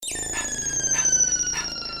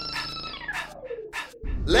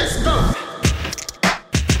Let's go.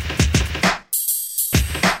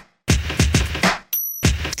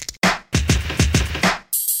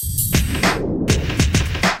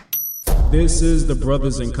 This is the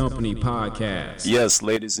Brothers and Company podcast. Yes,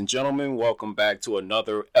 ladies and gentlemen, welcome back to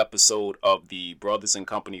another episode of the Brothers and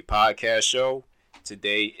Company podcast show.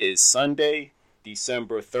 Today is Sunday,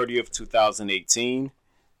 December 30th, 2018.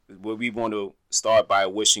 We want to start by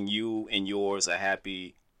wishing you and yours a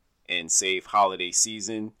happy and safe holiday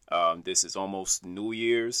season. This is almost New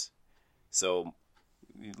Year's, so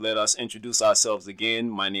let us introduce ourselves again.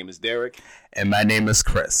 My name is Derek. And my name is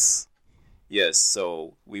Chris. Yes,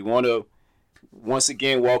 so we want to once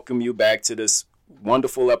again welcome you back to this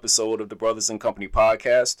wonderful episode of the Brothers and Company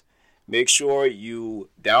podcast. Make sure you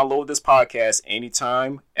download this podcast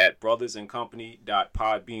anytime at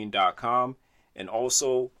brothersandcompany.podbean.com. And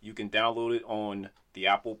also, you can download it on the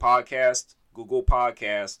Apple Podcast, Google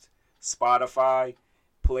Podcast, Spotify,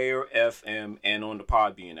 Player FM, and on the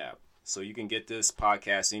Podbean app. So you can get this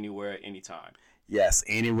podcast anywhere, anytime. Yes,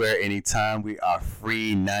 anywhere, anytime. We are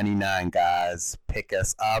free 99, guys. Pick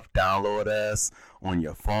us up, download us on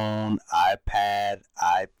your phone, iPad,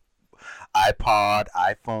 iPod,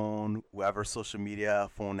 iPhone, whatever social media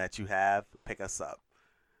phone that you have. Pick us up.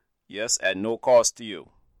 Yes, at no cost to you.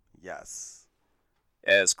 Yes.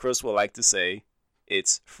 As Chris would like to say,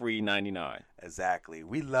 it's free 99. Exactly.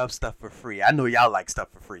 We love stuff for free. I know y'all like stuff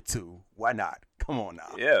for free too. Why not? Come on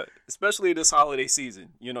now. Yeah, especially this holiday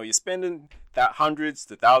season. You know, you're spending hundreds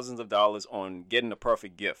to thousands of dollars on getting the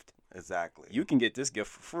perfect gift. Exactly. You can get this gift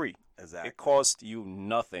for free. Exactly. It costs you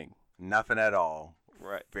nothing. Nothing at all.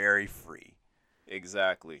 Right. Very free.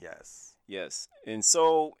 Exactly. Yes. Yes. And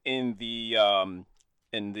so in the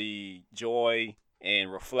joy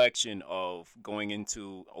and reflection of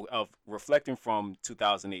reflecting from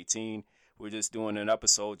 2018, we're just doing an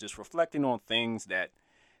episode just reflecting on things that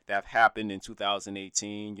have happened in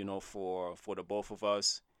 2018, you know, for the both of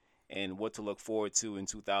us, and what to look forward to in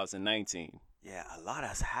 2019. Yeah, a lot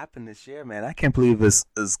has happened this year, man. I can't believe it's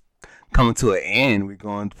coming to an end. We're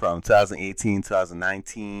going from 2018,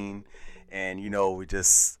 2019, and you know, I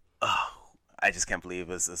just can't believe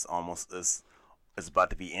it's about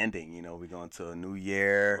to be ending. You know, we're going to a new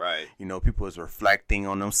year. Right. You know, people is reflecting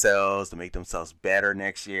on themselves to make themselves better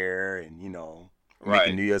next year, and you know,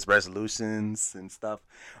 making New Year's resolutions and stuff.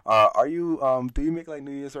 Do you make like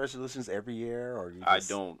New Year's resolutions every year, or you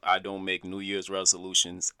just... I don't make New Year's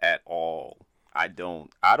resolutions at all. I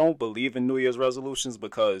don't believe in New Year's resolutions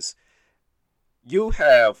because you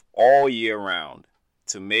have all year round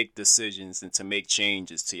to make decisions and to make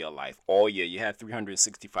changes to your life. All year, you have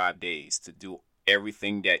 365 days to do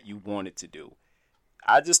everything that you wanted to do.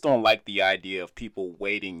 I just don't like the idea of people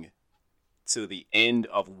waiting to the end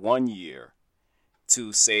of one year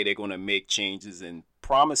to say they're going to make changes and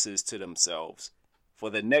promises to themselves for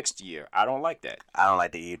the next year. I don't like that. I don't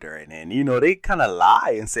like that either. And you know, they kind of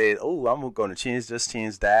lie and say, oh, I'm going to change this,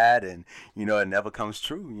 change that. And, you know, it never comes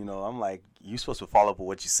true. You know, I'm like, you're supposed to follow up with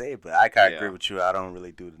what you say. But I kind of agree with you. I don't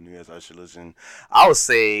really do the New Year's resolution. I would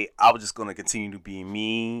say I was just going to continue to be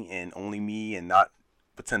me and only me and not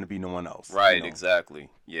pretend to be no one else. Right, you know? Exactly.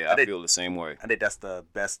 Yeah, I feel the same way. I think that's the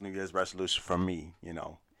best New Year's resolution for me, you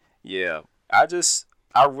know. Yeah, I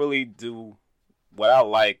really do. What I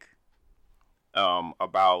like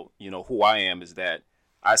about, you know, who I am is that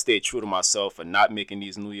I stay true to myself and not making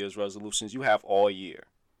these New Year's resolutions. You have all year.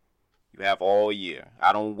 I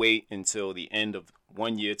don't wait until the end of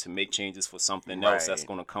one year to make changes for something else that's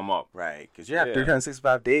going to come up. Right, because you have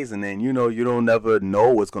 365 days, and then, you know, you don't never know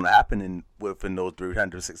what's going to happen within those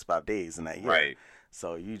 365 days in that year. Right.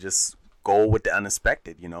 So you just go with the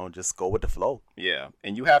unexpected, you know, just go with the flow. Yeah,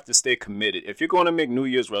 and you have to stay committed. If you're going to make New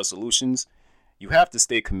Year's resolutions, you have to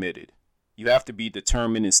stay committed. You have to be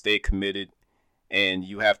determined and stay committed, and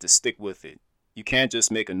you have to stick with it. You can't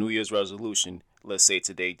just make a New Year's resolution, let's say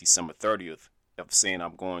today, December 30th, of saying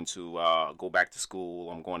I'm going to go back to school,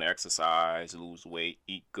 I'm going to exercise, lose weight,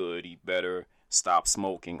 eat good, eat better, stop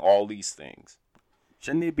smoking, all these things.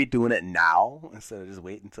 Shouldn't they be doing it now instead of just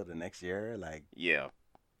waiting until the next year? Like, yeah.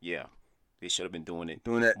 They should have been doing it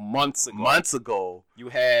months ago. You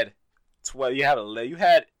had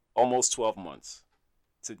almost 12 months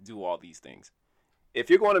to do all these things. If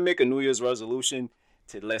you're going to make a New Year's resolution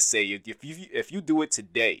to, let's say, if you do it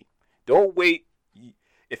today, don't wait.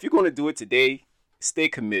 If you're going to do it today, stay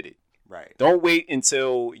committed. Right. Don't wait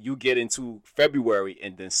until you get into February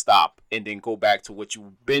and then stop and then go back to what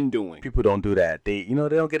you've been doing. People don't do that. They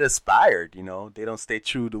don't get inspired, you know. They don't stay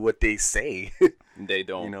true to what they say. They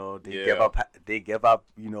don't. You know, they give up,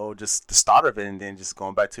 you know, just the start of it and then just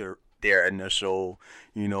going back to their initial,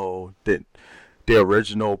 you know, the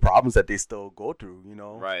original problems that they still go through,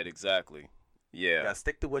 Right, exactly. Yeah. You gotta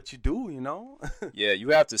stick to what you do. Yeah, you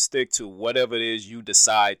have to stick to whatever it is you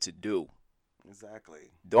decide to do.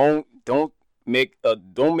 Exactly. Don't make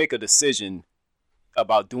a decision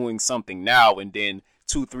about doing something now and then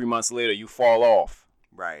 2-3 months later you fall off.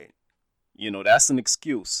 Right. That's an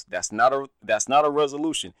excuse. That's not a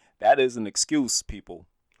resolution. That is an excuse, people.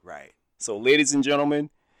 Right. So, ladies and gentlemen,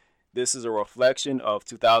 this is a reflection of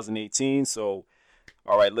 2018. So,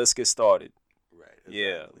 all right, let's get started. Right. Exactly.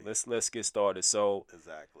 Yeah, let's get started. So,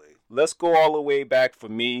 exactly. Let's go all the way back for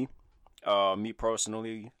me. Me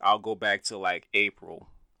personally, I'll go back to like April.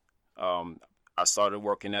 I started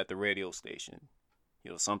working at the radio station.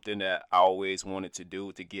 Something that I always wanted to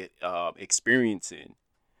do to get experience in.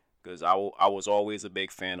 Because I was always a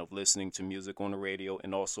big fan of listening to music on the radio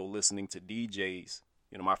and also listening to DJs,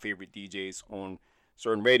 my favorite DJs on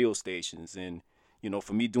certain radio stations. And,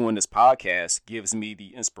 for me doing this podcast gives me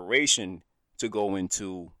the inspiration to go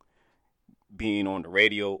into being on the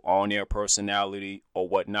radio, on-air personality or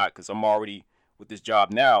whatnot. Because I'm already, with this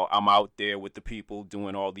job now, I'm out there with the people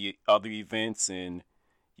doing all the other events and,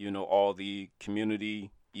 all the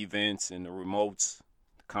community events and the remotes,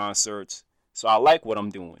 the concerts. So I like what I'm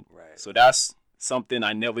doing. Right. So that's something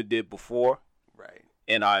I never did before. Right.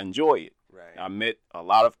 And I enjoy it. Right. I met a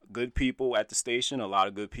lot of good people at the station, a lot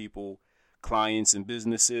of good people, clients and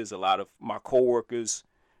businesses, a lot of my coworkers.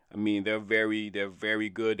 I mean, they're very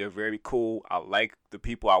good. They're very cool. I like the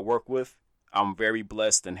people I work with. I'm very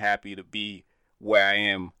blessed and happy to be where I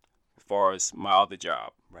am as far as my other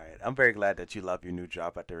job. Right. I'm very glad that you love your new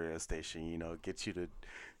job at the radio station. It gets you to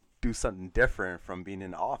do something different from being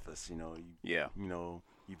in the office. You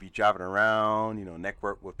be driving around,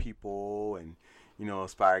 network with people and,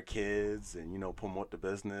 inspire kids and, promote the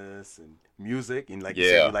business and music. And like you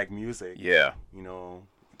said, you like music. Yeah.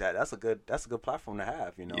 That's a good platform to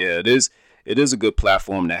have, Yeah, it is. It is a good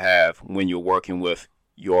platform to have when you're working with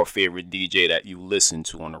your favorite DJ that you listen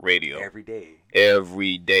to on the radio. Every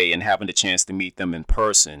day. And having the chance to meet them in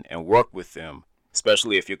person and work with them.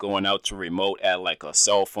 Especially if you're going out to remote at like a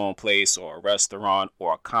cell phone place or a restaurant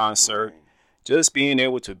or a concert. Right. Just being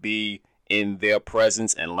able to be in their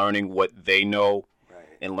presence and learning what they know. Right.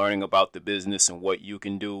 And learning about the business and what you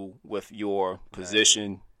can do with your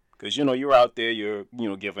position. Because, you're out there, you're,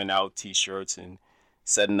 giving out T-shirts and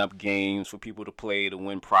setting up games for people to play to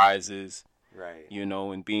win prizes. Right.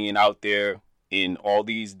 And being out there in all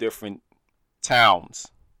these different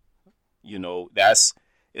towns.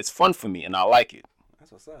 It's fun for me and I like it.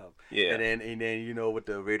 That's what's up. Yeah. And then with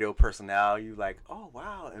the radio personality, you like, oh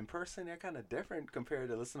wow, in person they're kind of different compared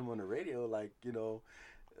to listening on the radio. Like,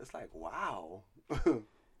 it's like wow.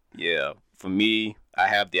 Yeah. For me, I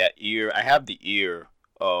have that ear. I have the ear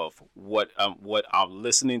of what I'm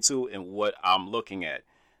listening to and what I'm looking at.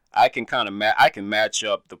 I can I can match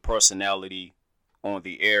up the personality on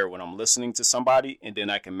the air when I'm listening to somebody, and then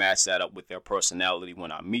I can match that up with their personality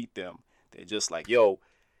when I meet them. They're just like, yo,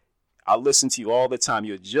 I listen to you all the time.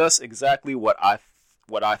 You're just exactly what I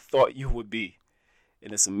thought you would be.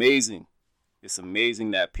 And it's amazing. It's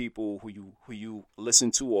amazing that people who you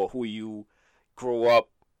listen to or who you grow up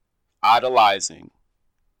idolizing,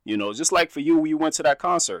 just like for you went to that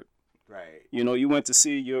concert. Right. You went to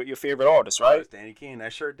see your favorite artist, right? Danny King. I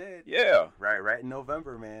sure did. Yeah. Right in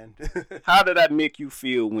November, man. How did that make you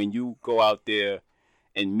feel when you go out there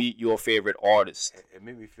and meet your favorite artist? It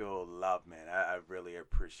made me feel loved, man. I really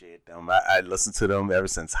appreciate them. I listened to them ever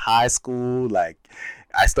since high school. Like,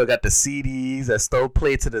 I still got the CDs. I still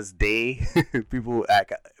play to this day. People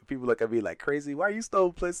look at me like crazy. Why are you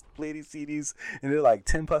still play these CDs? And they're like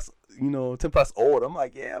 10 plus old. I'm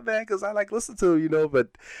like, yeah, man, because I like listen to them, but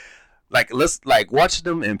like watching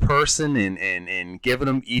them in person and giving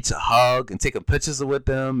them each a hug and taking pictures with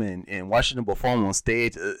them and watching them perform on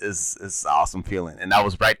stage is an awesome feeling. And I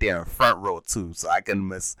was right there in front row too, so I couldn't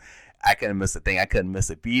miss a thing. I couldn't miss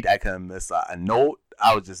a beat. I couldn't miss a note.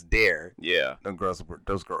 I was just there. Yeah,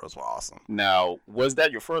 those girls were awesome. Now, was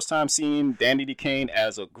that your first time seeing Danny D. Kane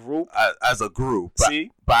as a group? As a group,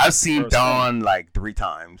 See, but I've seen Dawn like 3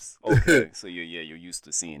 times. Okay, so you're used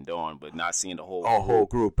to seeing Dawn, but not seeing the whole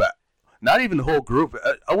group. Not even the whole group.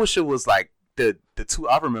 I wish it was like the 2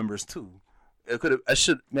 other members too. It could have.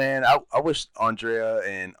 I wish Andrea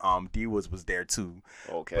and D was there too.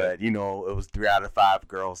 Okay. But it was 3 out of 5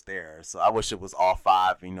 girls there. So I wish it was all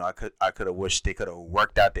 5. I could have wished they could have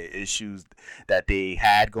worked out the issues that they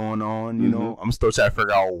had going on. I'm still trying to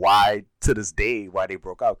figure out why to this day why they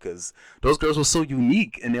broke up, because those girls were so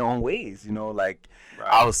unique in their own ways. Right.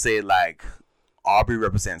 I would say like Aubrey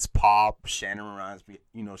represents pop. Shannon reminds me,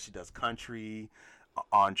 she does country.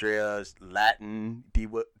 Andrea's Latin,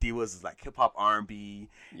 Diwa's is like hip hop R&B,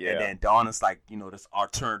 Yeah. and then Dawn is like this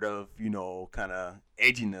alternative, kind of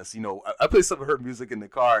edginess. I play some of her music in the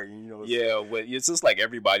car. Yeah, well, it's just like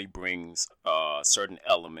everybody brings a certain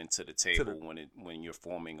element to the table when you're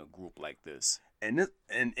forming a group like this. And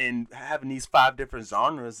having these 5 different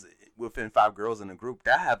genres within 5 girls in a group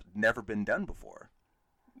that have never been done before.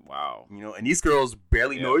 Wow. And these girls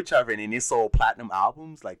barely know each other, and they sold platinum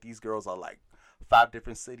albums. Like, these girls are like 5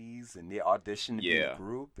 different cities, and they audition to be in a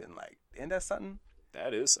group, and like, ain't that something?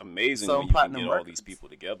 That is amazing Some when you can platinum get all records. these people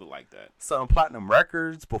together like that. Selling platinum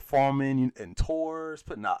records, performing in tours,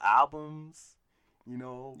 putting out albums.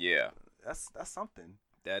 Yeah. That's something.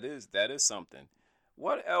 That is something.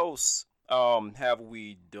 What else have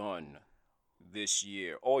we done this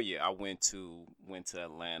year? Oh yeah, I went to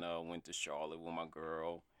Atlanta, went to Charlotte with my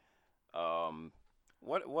girl.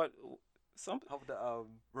 What some How about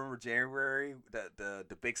remember January, the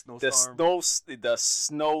big snowstorm? the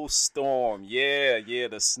snowstorm. Yeah,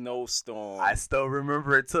 the snowstorm. I still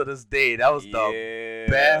remember it to this day. That was the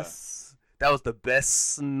best. That was the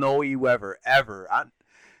best snowy weather ever.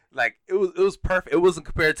 It was perfect. It wasn't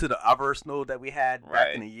compared to the other snow that we had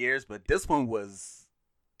back in the years, but this one was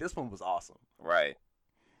awesome. Right.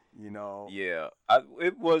 Yeah,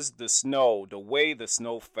 it was the snow, the way the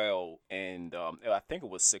snow fell, and I think it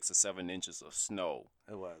was 6 or 7 inches of snow.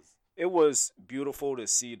 It was beautiful to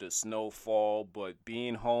see the snow fall, but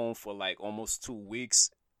being home for like almost 2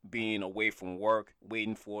 weeks, being away from work,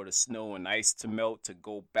 waiting for the snow and ice to melt to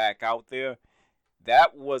go back out there,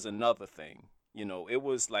 that was another thing. It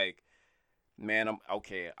was like, man,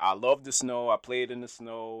 I love the snow. I played in the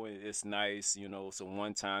snow. It's nice. It's a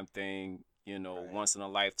one-time thing. Once in a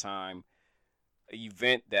lifetime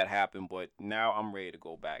event that happened, but now I'm ready to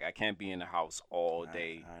go back. I can't be in the house all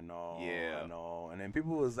day. I know. Yeah. I know. And then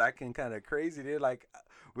people was acting kind of crazy. They're like,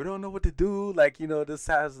 we don't know what to do. Like, this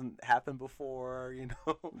hasn't happened before,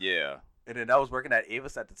 Yeah. And then I was working at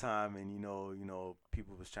Avis at the time, and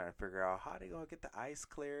people was trying to figure out how they gonna get the ice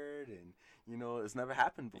cleared, and it's never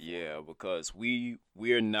happened before. Yeah, because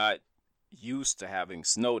we're not used to having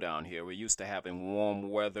snow down here. We're used to having warm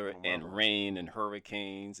weather and rain and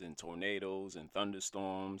hurricanes and tornadoes and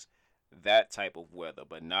thunderstorms, that type of weather,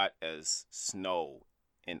 but not as snow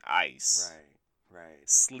and ice. Right.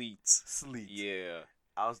 Sleet. Yeah.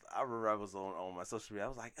 I remember I was on my social media. I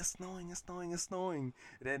was like, it's snowing. And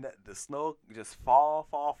then the snow just fall.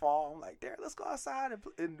 I'm like, there, let's go outside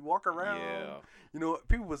and walk around. Yeah.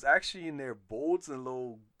 People was actually in their boats and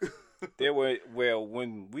little.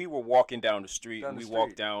 When we were walking down the street,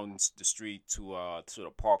 walked down the street to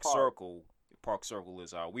the Park Circle. Park Circle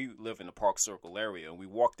is we live in the Park Circle area, and we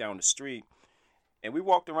walked down the street, and we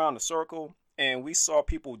walked around the circle, and we saw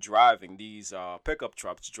people driving these pickup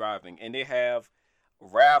trucks driving, and they have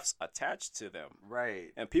rafts attached to them.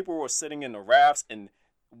 Right. And people were sitting in the rafts, and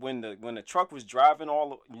when the truck was driving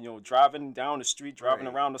driving down the street, driving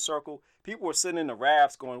around the circle, people were sitting in the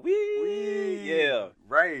rafts going, wee, yeah.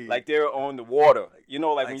 Right. Like they're on the water.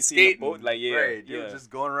 Like when you see the boat, like, yeah. Right. Yeah. You're just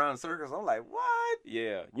going around in circles. I'm like, what?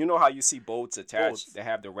 Yeah. You know how you see boats attached, they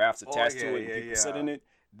have the rafts attached to it, and people sit in it?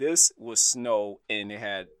 This was snow, and they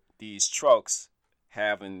had these trucks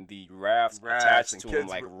having the rafts attached to them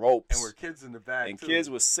like ropes. And we're kids in the back, and kids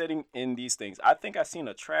were sitting in these things. I think I seen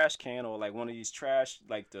a trash can or like one of these trash,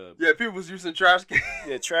 like the... Yeah, people was using trash cans.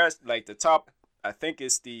 Yeah, trash, like the top, I think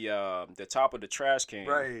it's the top of the trash can.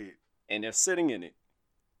 Right. And they're sitting in it.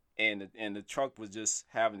 And the truck was just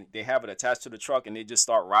they have it attached to the truck, and they just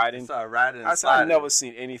start riding. I've never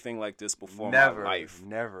seen anything like this before in my life.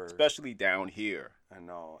 Never. Especially down here. I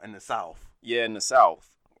know. In the South. Yeah, in the South.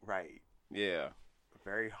 Right. Yeah.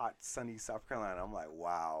 Very hot, sunny South Carolina. I'm like,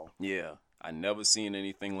 wow. Yeah. I never seen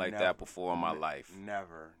anything like that before in my life.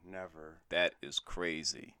 Never. That is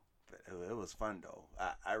crazy. But it was fun, though.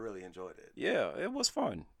 I really enjoyed it. Yeah, it was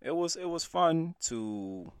fun. It was fun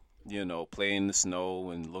to, play in the snow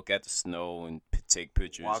and look at the snow and take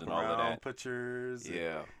pictures and all of that. Pictures.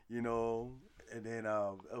 Yeah. And then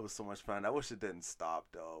it was so much fun. I wish it didn't stop,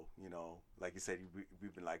 though. Like you said,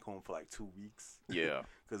 we've been like home for like 2 weeks. Yeah.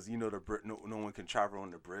 Because no one can travel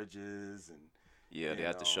on the bridges, and they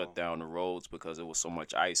had to shut down the roads because there was so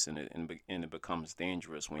much ice in it, and it becomes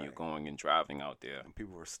dangerous when you're going and driving out there. And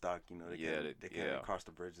people were stuck. They can't cross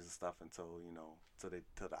the bridges and stuff until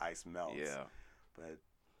the ice melts. Yeah. But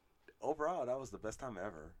overall, that was the best time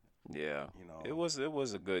ever. Yeah. It was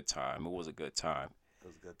a good time. It was a good time. It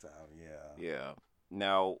was a good time, yeah. Yeah.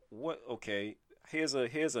 Now,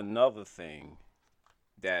 here's another thing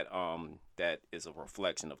that is a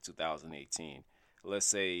reflection of 2018. Let's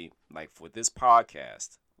say, like, for this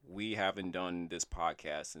podcast, we haven't done this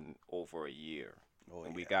podcast in over a year. Oh,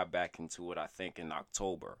 and yeah. we got back into it, I think, in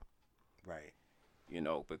October. Right.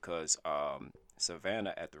 Because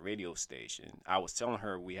Savannah at the radio station, I was telling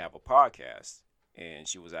her we have a podcast, and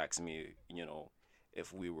she was asking me,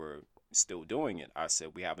 if we were still doing it. I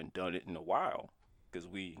said we haven't done it in a while because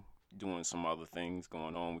we doing some other things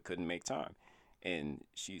going on. We couldn't make time. And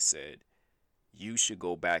she said, you should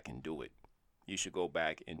go back and do it. You should go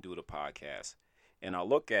back and do the podcast. And I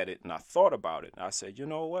look at it and I thought about it. And I said, you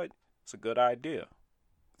know what? It's a good idea.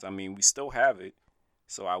 I mean, we still have it.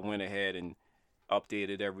 So I went ahead and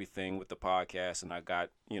updated everything with the podcast, and I got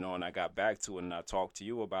back to it, and I talked to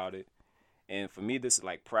you about it. And for me, this is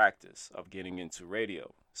like practice of getting into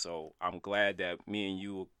radio. So I'm glad that me and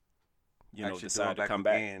you, decided to come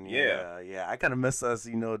back. Yeah. I kind of miss us,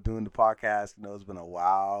 doing the podcast. It's been a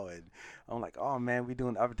while, and I'm like, oh man, we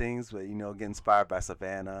doing other things, but get inspired by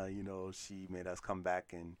Savannah. She made us come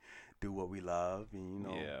back and do what we love, and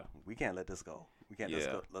we can't let this go. We can't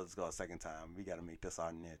let this go a second time. We got to make this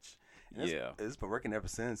our niche. And it's been working ever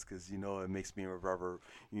since because it makes me and my brother,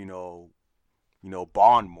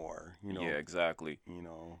 bond more. Yeah, exactly.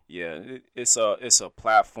 Yeah, it's a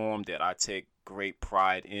platform that I take great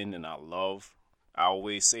pride in, and I love. I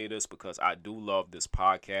always say this because I do love this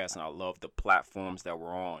podcast, and I love the platforms that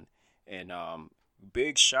we're on. And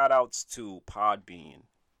big shout outs to Podbean,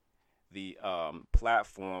 the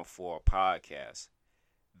platform for podcasts.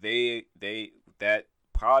 That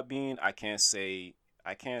Podbean, I can't say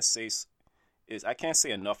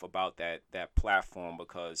enough about that platform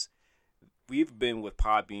because we've been with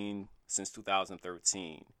Podbean since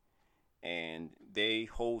 2013, and they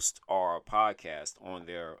host our podcast on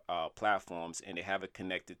their platforms, and they have it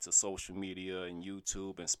connected to social media and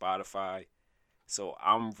YouTube and Spotify. So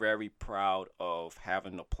I'm very proud of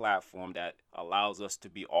having a platform that allows us to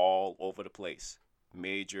be all over the place.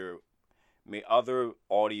 Other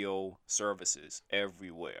audio services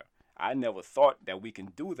everywhere. I never thought that we can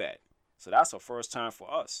do that. So that's a first time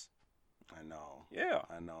for us. I know. Yeah.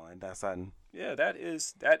 I know. And that's something. Yeah, that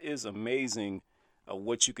is amazing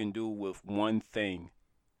what you can do with one thing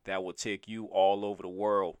that will take you all over the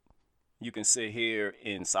world. You can sit here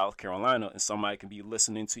in South Carolina and somebody can be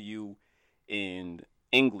listening to you in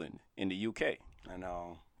England, in the UK. I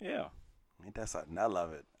know. Yeah. Ain't that something? I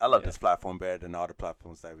love it. I love this platform better than all the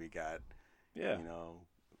platforms that we got. Yeah.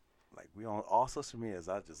 Like we on all social medias.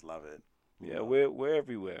 I just love it. Yeah, we're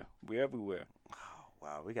everywhere. We're everywhere. Oh,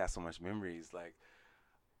 wow, we got so much memories. Like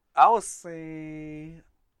I'll say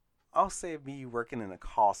me working in a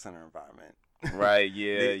call center environment. Right,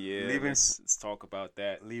 yeah. Let's talk about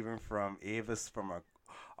that. Leaving from Avis from a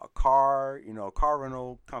car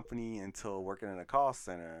rental company until working in a call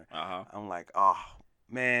center. I'm like, oh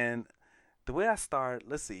man, the way I started,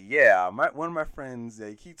 let's see, one of my friends,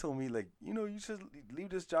 he told me like, you should leave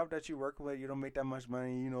this job that you work with. You don't make that much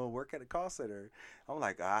money. Work at a call center. I'm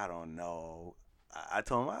like, I don't know. I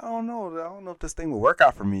told him I don't know if this thing will work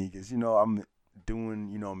out for me because I'm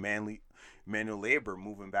doing manual labor,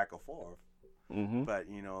 moving back and forth. Mm-hmm. But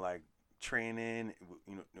like training,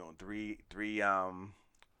 3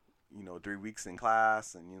 weeks in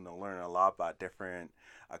class and learning a lot about different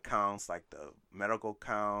accounts like the medical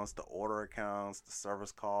accounts, the order accounts, the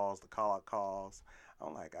service calls, the call out calls.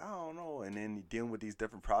 I'm like, I don't know. And then dealing with these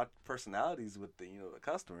different personalities with the the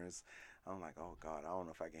customers. I'm like, oh God, I don't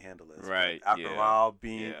know if I can handle this. Right. But after a while,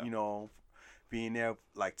 being being there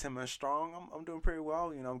like 10 months strong, I'm doing pretty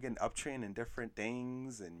well. I'm getting uptrained in different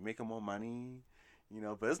things and making more money.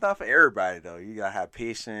 But it's not for everybody though. You gotta have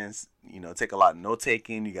patience. Take a lot of note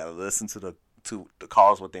taking. You gotta listen to the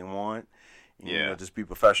calls what they want. Just be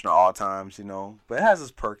professional all times. But it has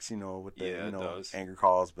its perks. With the angry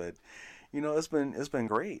calls. But it's been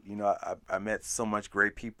great. I met so much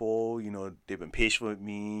great people. They've been patient with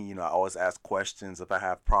me. I always ask questions if I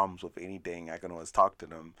have problems with anything. I can always talk to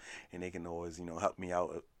them, and they can always help me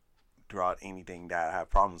out throughout anything that I have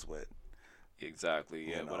problems with. Exactly.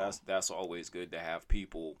 Yeah. But that's always good to have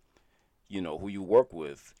people, who you work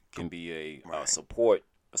with can be a support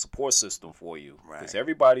system for you. Because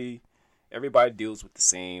everybody deals with the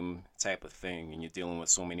same type of thing, and you're dealing with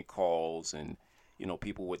so many calls and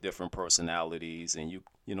people with different personalities, and you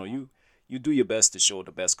do your best to show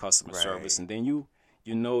the best customer service, and then you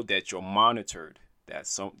know that you're monitored, that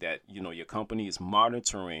your company is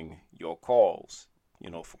monitoring your calls.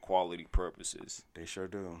 For quality purposes. They sure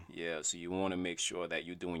do. Yeah, so you want to make sure that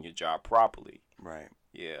you're doing your job properly. Right.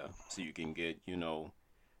 Yeah, so you can get,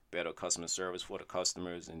 better customer service for the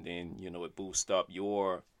customers, and then, it boosts up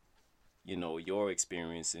your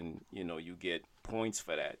experience, and, you get points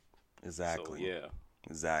for that. Exactly. So, yeah.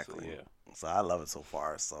 Exactly. So, So I love it so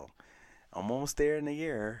far. So I'm almost there in a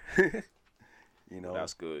year.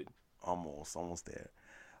 That's good. Almost there.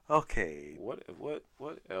 Okay. What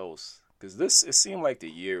else? Because it seemed like the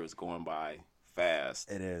year is going by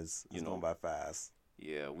fast. It is. It's going by fast.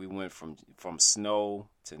 Yeah, we went from snow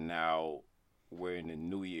to now we're in the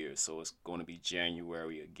new year, so it's going to be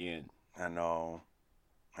January again. I know,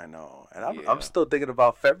 and I'm still thinking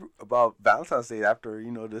about about Valentine's Day after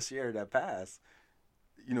this year that passed.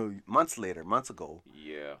 Months ago.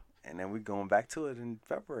 Yeah. And then we're going back to it in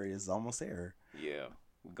February. It's almost there. Yeah,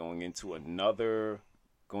 we're going into another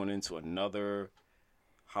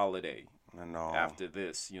holiday. I know. After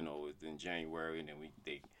this, in January, and then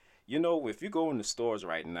if you go in the stores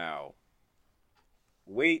right now,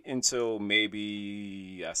 wait until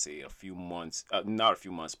maybe I say a few months, not a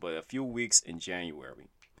few months, but a few weeks in January.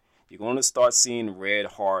 You're going to start seeing red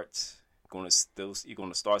hearts. You're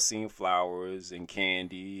going to start seeing flowers and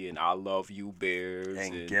candy and I love you bears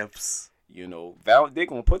and gifts. They're going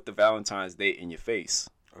to put the Valentine's Day in your face.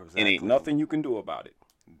 Exactly. And ain't nothing you can do about it.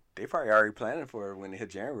 They probably already planning for it when it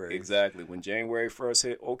hit January. Exactly. When January 1st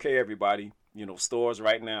hit, okay, everybody, stores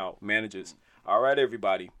right now, managers, all right,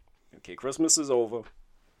 everybody. Okay, Christmas is over.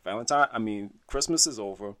 Christmas is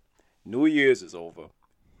over. New Year's is over.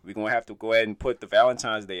 We're going to have to go ahead and put the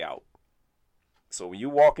Valentine's Day out. So when you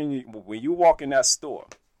walk in that store,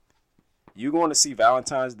 you're going to see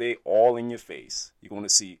Valentine's Day all in your face. You're going to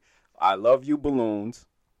see I love you balloons.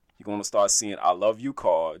 You're going to start seeing I love you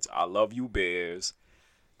cards, I love you bears,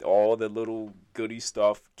 all the little goody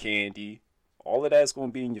stuff, candy, all of that's going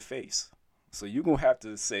to be in your face. So you're going to have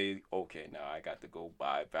to say, okay, now I got to go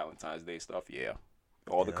buy Valentine's Day stuff. Yeah.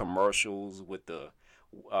 All the commercials with the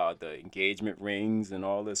engagement rings and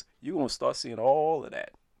all this. You're going to start seeing all of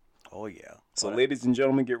that. Oh, yeah. So, ladies and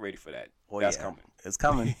gentlemen, get ready for that. That's coming. It's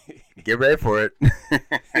coming. Get ready for it.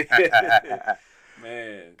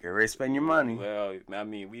 Man. Get ready to spend your money. Well,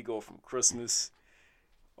 we go from Christmas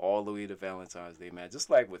all the way to Valentine's Day, man. Just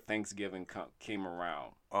like when Thanksgiving came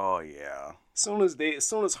around. Oh, yeah. As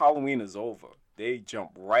soon as Halloween is over, they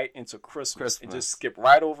jump right into Christmas. And just skip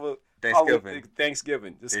right over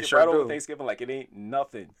Thanksgiving. Just skip right over Thanksgiving like it ain't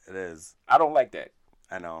nothing. It is. I don't like that.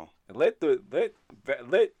 I know. Let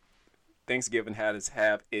Thanksgiving have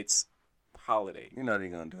its holiday. You know they're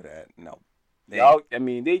gonna do that. No.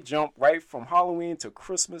 They jump right from Halloween to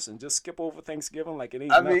Christmas and just skip over Thanksgiving like it ain't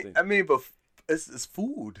nothing. But it's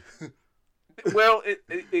food. Well,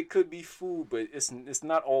 it could be food, but it's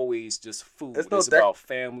not always just food. It's about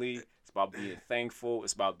family. It's about being thankful.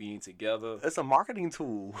 It's about being together. It's a marketing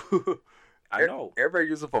tool. I know. Everybody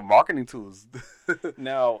uses it for marketing tools.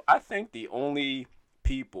 Now, I think the only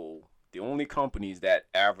companies that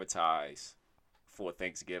advertise for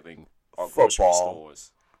Thanksgiving are grocery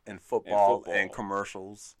stores. And football and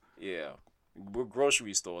commercials. Yeah. We're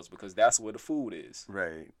grocery stores because that's where the food is.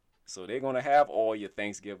 Right. So they're going to have all your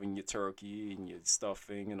Thanksgiving, your turkey and your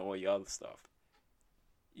stuffing and all your other stuff.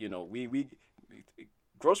 We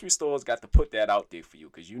grocery stores got to put that out there for you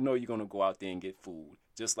because you're going to go out there and get food.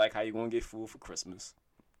 Just like how you're going to get food for Christmas.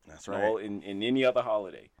 That's right. Or in any other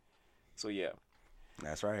holiday. So, yeah.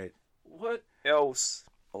 That's right. What else?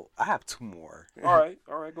 Oh, I have two more. All right,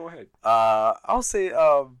 go ahead. I'll say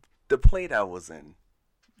the play that I was in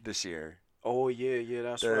this year. Oh yeah,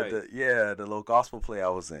 that's right. The little gospel play I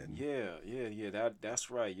was in. Yeah. That's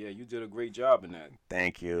right. Yeah, you did a great job in that.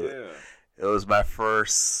 Thank you. Yeah. It was my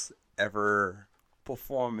first ever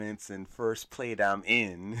performance and first play that I'm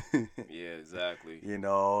in. Yeah, exactly. And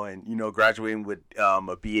graduating with a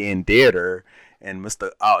BA in theater, and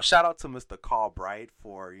shout out to Mr. Carl Bright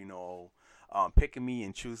for picking me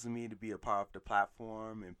and choosing me to be a part of the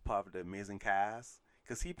platform and part of the amazing cast.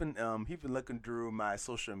 Because he been looking through my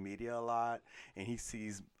social media a lot, and he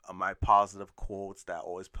sees my positive quotes that I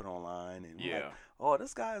always put online. And like, oh,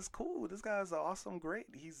 this guy is cool. This guy is awesome, great.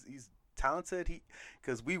 He's talented.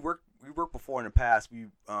 Because we worked before in the past. We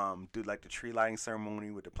do like the tree lighting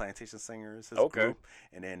ceremony with the Plantation Singers. His group.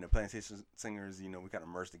 And then the Plantation Singers, we kind of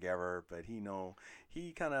merged together. But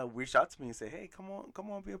he kind of reached out to me and said, "Hey, come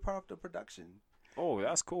on, be a part of the production." Oh,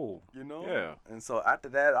 that's cool. Yeah. And so after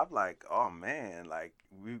that, I'm like, oh man, like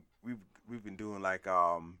we've been doing like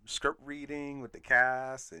script reading with the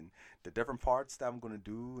cast and the different parts that I'm gonna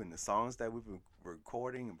do and the songs that we've been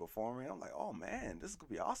recording and performing. I'm like, oh man, this is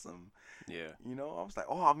gonna be awesome. Yeah. I was like,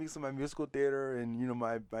 oh, I'm using my musical theater and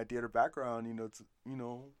my theater background, to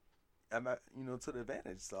the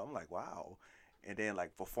advantage. So I'm like, wow. And then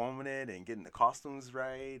like performing it and getting the costumes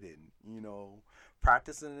right and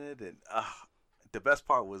practicing it and the best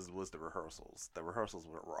part was the rehearsals. The rehearsals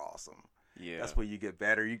were awesome. Yeah. That's where you get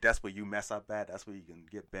better. That's where you mess up at. That's where you can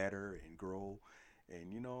get better and grow.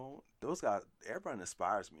 And those guys, everybody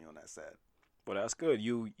inspires me on that set. Well, that's good.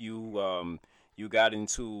 You got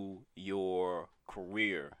into your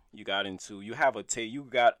career. You got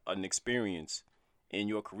an experience in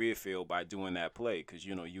your career field by doing that play, because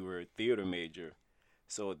you were a theater major,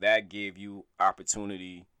 so that gave you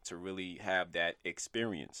opportunity to really have that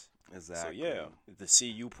experience. Exactly. So yeah, to see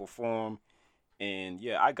you perform, and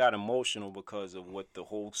yeah, I got emotional because of what the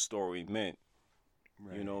whole story meant.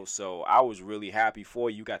 Right. So I was really happy for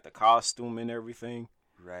you. You got the costume and everything.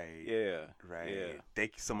 Right. Yeah. Right. Yeah.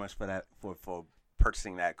 Thank you so much for that, for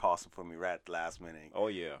purchasing that costume for me right at the last minute. Oh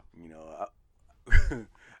yeah.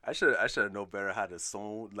 I should have known better how to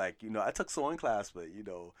sew. Like, I took sewing class, but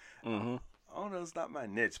Mm-hmm. I don't know, it's not my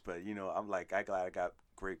niche. But I'm like, I glad I got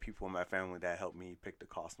great people in my family that helped me pick the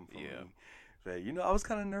costume for me. But I was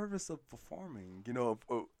kind of nervous of performing.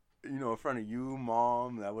 In front of you,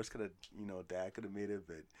 Mom. I wish Dad could have made it,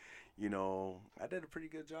 but I did a pretty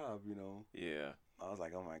good job. Yeah. I was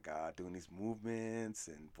like, oh my God, doing these movements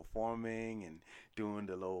and performing and doing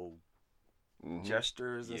the little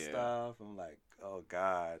gestures and stuff. I'm like, oh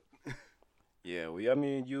God. Yeah, well, I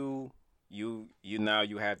mean, you now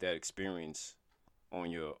you have that experience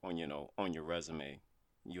on your resume.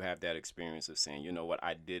 You have that experience of saying, you know what,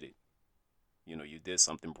 I did it. You did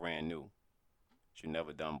something brand new that you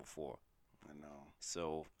never done before. I know.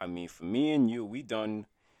 So, I mean, for me and you, we done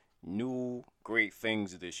new great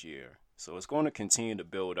things this year. So it's going to continue to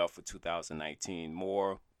build up for 2019.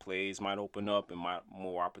 More plays might open up, and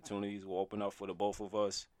more opportunities will open up for the both of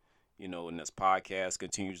us. And this podcast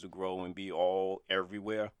continues to grow and be all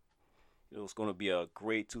everywhere. It's going to be a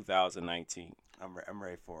great 2019. I'm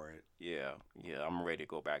ready for it. Yeah, I'm ready to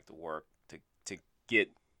go back to work to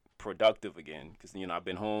get productive again, because I've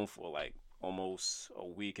been home for like almost a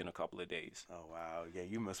week and a couple of days. Oh wow, yeah,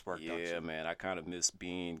 you miss work, don't you? Yeah, man, I kind of miss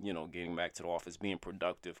being, getting back to the office, being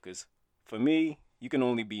productive, because for me, you can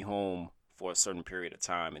only be home for a certain period of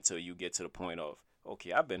time until you get to the point of,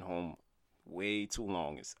 okay, I've been home way too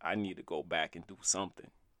long. I need to go back and do something.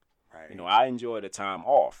 Right. I enjoy the time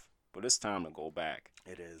off, but it's time to go back.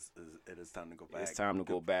 It is time to go back. It's time to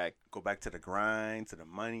go back. Go back to the grind, to the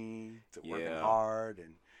money, to working hard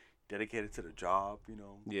and dedicated to the job,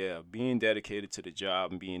 Yeah, being dedicated to the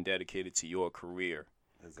job and being dedicated to your career.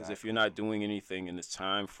 Because if you're not doing anything in this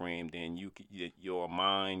time frame, then your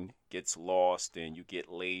mind gets lost and you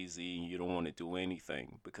get lazy and you don't want to do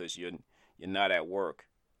anything because you're not at work.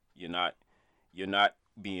 You're not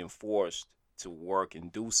being forced to work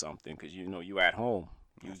and do something because you're at home.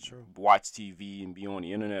 You watch TV and be on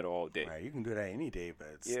the internet all day. Right, you can do that any day, but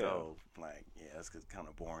it's still it's kind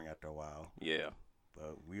of boring after a while. Yeah.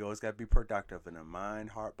 But we always got to be productive in the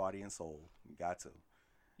mind, heart, body, and soul. We got to.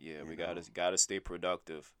 Yeah, we gotta stay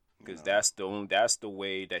productive, because that's the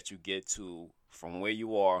way that you get to from where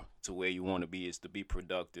you are to where you want to be, is to be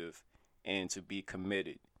productive and to be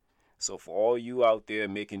committed. So for all you out there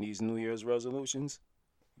making these New Year's resolutions,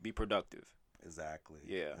 be productive. Exactly.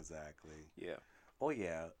 Yeah. Exactly. Yeah. Oh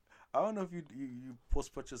yeah. I don't know if you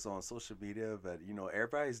post pictures on social media, but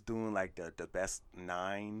everybody's doing like the best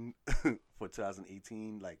 9 for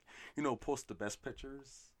 2018. Like post the best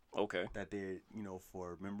pictures. Okay. That they,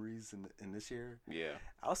 for memories in this year. Yeah.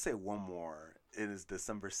 I'll say one more. It is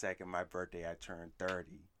December 2nd, my birthday. I turned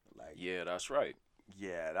 30. Like. Yeah, that's right.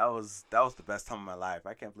 Yeah, that was the best time of my life.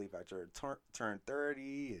 I can't believe I turned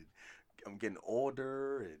 30, and I'm getting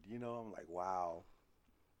older, and I'm like, wow.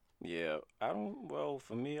 Yeah,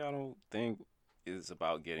 for me, I don't think it's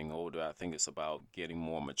about getting older. I think it's about getting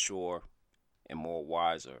more mature and more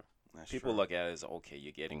wiser. People look at it as, okay,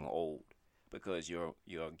 you're getting old, because you're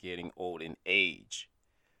getting old in age.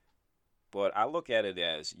 But I look at it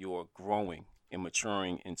as you're growing and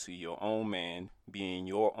maturing into your own man, being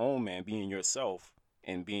yourself,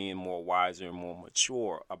 and being more wiser and more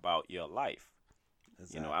mature about your life.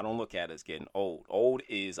 Exactly. I don't look at it as getting old. Old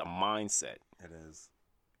is a mindset. It is.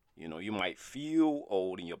 You might feel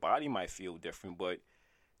old and your body might feel different, but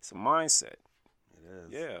it's a mindset. It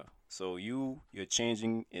is. Yeah. So you're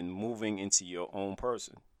changing and moving into your own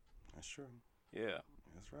person. That's true. Yeah.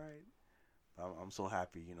 That's right. I'm so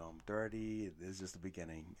happy. I'm 30. This is just the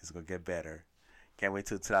beginning. It's going to get better. Can't wait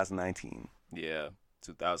till 2019. Yeah.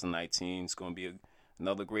 2019 is going to be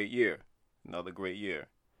another great year. Another great year.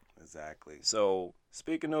 Exactly. So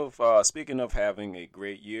speaking of having a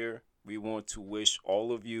great year, we want to wish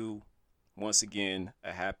all of you once again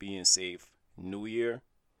a happy and safe New Year.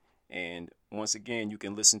 And once again, you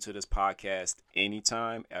can listen to this podcast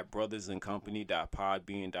anytime at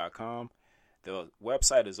brothersandcompany.podbean.com. The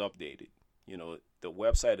website is updated. You know, the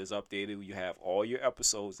website is updated. You have all your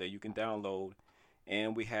episodes that you can download,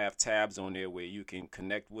 and we have tabs on there where you can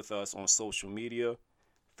connect with us on social media,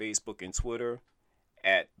 Facebook and Twitter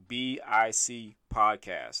at BIC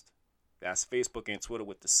Podcast. That's Facebook and Twitter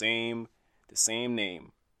with the same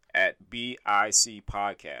name at BIC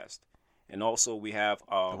Podcast. And also we have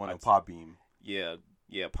the one on Podbean. Yeah,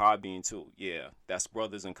 Podbean too. Yeah, that's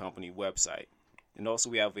Brothers and Company website. And also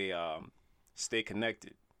we have a Stay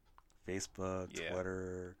Connected. Facebook,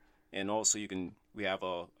 Twitter. And also we have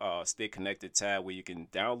a Stay Connected tab where you can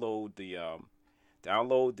download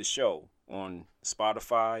the show on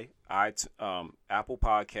Spotify, Apple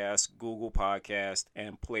Podcasts, Google Podcasts,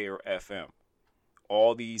 and Player FM.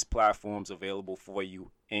 All these platforms available for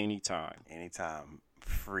you anytime. Anytime.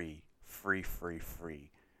 Free.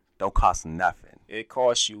 Don't cost nothing. It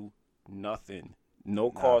costs you nothing.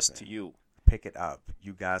 No cost to you. Pick it up.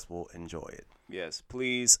 You guys will enjoy it. Yes.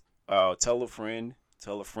 Please tell a friend,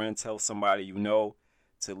 tell somebody you know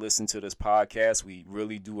to listen to this podcast. We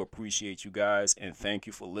really do appreciate you guys, and thank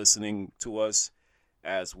you for listening to us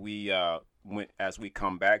as we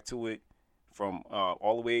come back to it from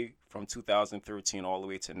all the way from 2013 all the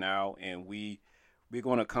way to now. And we're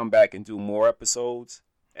going to come back and do more episodes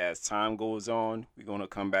as time goes on. We're going to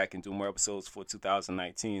come back and do more episodes for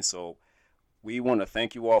 2019. So we want to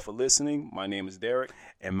thank you all for listening. My name is Derek.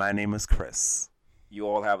 And my name is Chris. You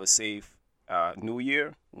all have a safe New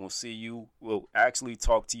Year. We'll actually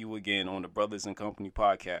talk to you again on the Brothers and Company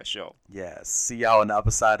podcast show. Yes. See y'all on the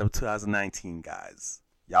upper side of 2019, guys.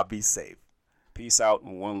 Y'all be safe. Peace out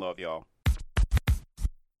and one love, y'all.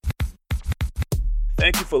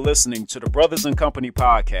 Thank you for listening to the Brothers and Company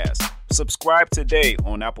podcast. Subscribe today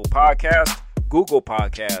on Apple Podcast, Google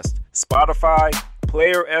Podcast, Spotify,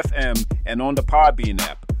 Player FM, and on the Podbean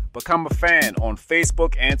app. Become a fan on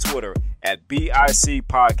Facebook and Twitter at BIC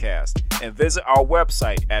Podcast, and visit our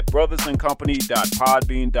website at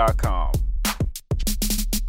brothersandcompany.podbean.com.